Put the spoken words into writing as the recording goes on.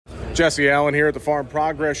Jesse Allen here at the Farm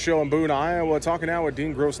Progress Show in Boone, Iowa, talking now with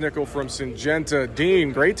Dean Grossnickle from Syngenta.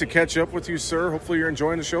 Dean, great to catch up with you, sir. Hopefully you're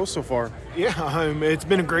enjoying the show so far. Yeah, it's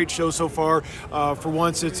been a great show so far. For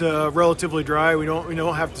once, it's relatively dry. We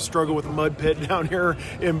don't have to struggle with a mud pit down here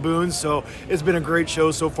in Boone, so it's been a great show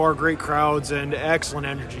so far. Great crowds and excellent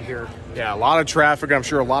energy here. Yeah, a lot of traffic. I'm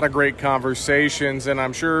sure a lot of great conversations, and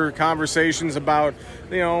I'm sure conversations about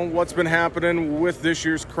what's been happening with this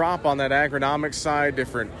year's crop on that agronomic side,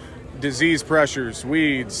 different disease pressures,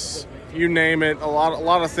 weeds, you name it, a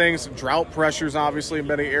lot of things, drought pressures obviously in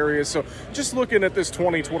many areas. So just looking at this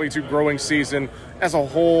 2022 growing season as a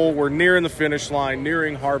whole, we're nearing the finish line,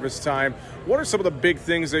 nearing harvest time. What are some of the big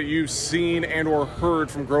things that you've seen and or heard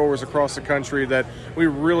from growers across the country that we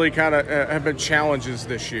really kind of have been challenges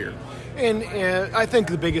this year? And I think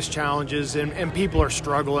the biggest challenges and people are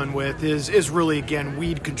struggling with is really, again,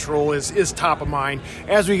 weed control is top of mind.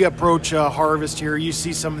 As we approach harvest here, you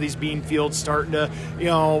see some of these bean fields starting to,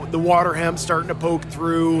 the water hemp starting to poke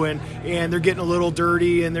through and they're getting a little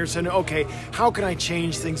dirty, and they're saying, okay, how can I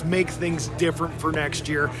change things, make things different for next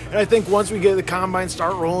year? And I think once we get the combine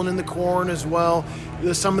start rolling in the corn as well,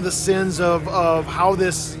 some of the sins of how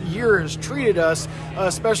this year has treated us,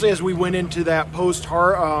 especially as we went into that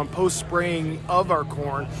post-spraying of our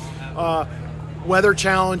corn, weather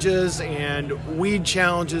challenges and weed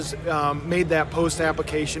challenges made that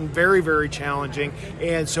post-application very, very challenging.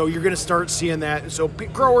 And so you're going to start seeing that. So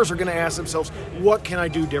growers are going to ask themselves, what can I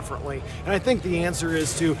do differently? And I think the answer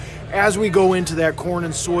is as we go into that corn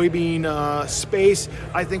and soybean space,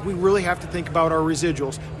 I think we really have to think about our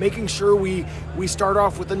residuals, making sure we start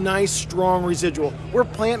off with a nice, strong residual. We're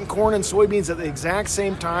planting corn and soybeans at the exact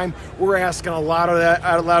same time. We're asking a lot of that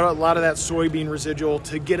soybean residual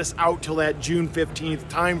to get us out till that June 15th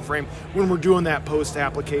time frame when we're doing that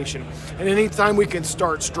post-application. And anytime we can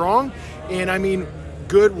start strong, and I mean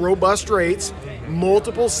good, robust rates,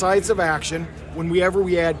 multiple sites of action, whenever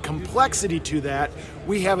we add complexity to that,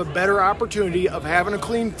 we have a better opportunity of having a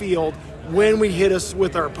clean field when we hit us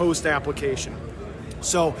with our post-application.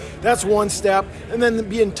 So that's one step, and then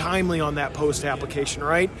being timely on that post-application,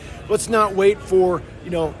 right? Let's not wait for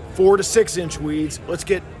 4 to 6 inch weeds. Let's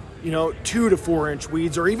get 2 to 4 inch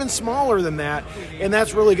weeds, or even smaller than that, and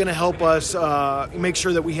that's really going to help us make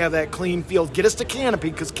sure that we have that clean field, get us to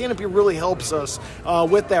canopy, because canopy really helps us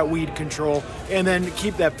with that weed control, and then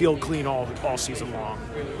keep that field clean all season long.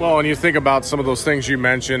 Well, and you think about some of those things you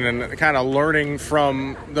mentioned and kind of learning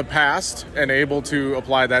from the past and able to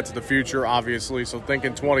apply that to the future, obviously. So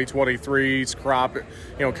thinking 2023's crop,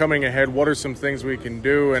 coming ahead, what are some things we can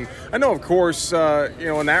do? And I know, of course,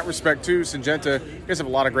 in that respect too, Syngenta, you guys have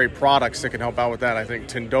a lot of great products that can help out with that. I think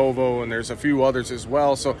Tendovo, and there's a few others as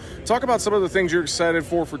well. So talk about some of the things you're excited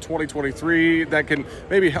for 2023 that can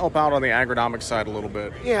maybe help out on the agronomic side a little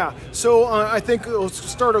bit. Yeah, so I think let's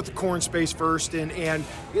start with the corn space first, and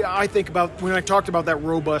I think about when I talked about that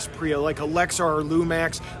robust Prea, like Alexa or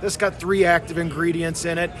Lumax, that's got 3 active ingredients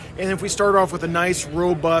in it, and if we start off with a nice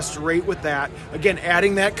robust rate with that, again,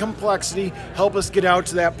 adding that complexity, help us get out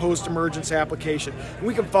to that post-emergence application. And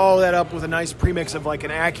we can follow that up with a nice premix of like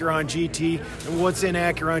an Acuron GT, and what's in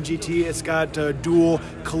Acuron GT? It's got dual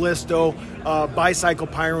Callisto,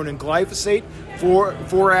 bicyclopyrone, and glyphosate,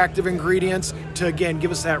 4 active ingredients to, again, give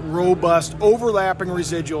us that robust overlapping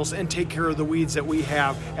residuals and take care of the weeds that we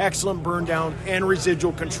have. Excellent burn down and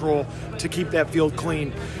residual control to keep that field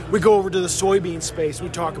clean. We go over to the soybean space. We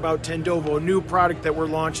talk about Tendovo, a new product that we're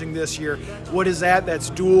launching this year. What is that? That's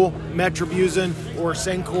dual metribuzin or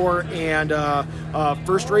Sencor and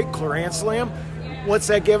first-rate chloranthalam. What's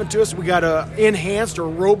that giving to us? We got a enhanced or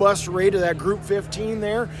robust rate of that group 15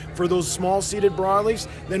 there for those small seeded broadleafs.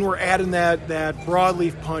 Then we're adding that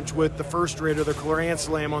broadleaf punch with the first rate of the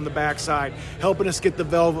chloranthalam on the backside, helping us get the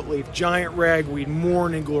velvet leaf, giant ragweed,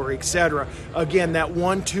 morning glory, etc. Again, that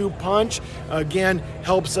 1-2 punch again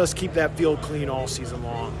helps us keep that field clean all season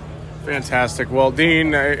long. Fantastic. Well,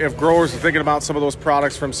 Dean, if growers are thinking about some of those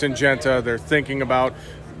products from Syngenta, they're thinking about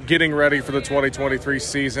getting ready for the 2023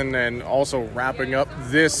 season and also wrapping up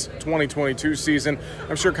this 2022 season,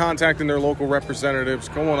 I'm sure contacting their local representatives,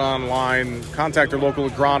 going online, contact their local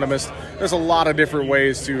agronomist. There's a lot of different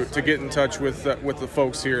ways to get in touch with the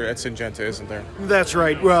folks here at Syngenta, isn't there? That's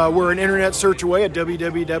right. We're an internet search away at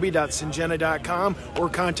www.syngenta.com, or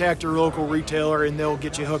contact your local retailer and they'll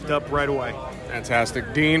get you hooked up right away.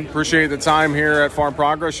 Fantastic. Dean, appreciate the time here at Farm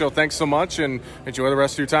Progress Show. Thanks so much, and enjoy the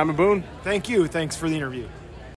rest of your time in Boone. Thank you. Thanks for the interview.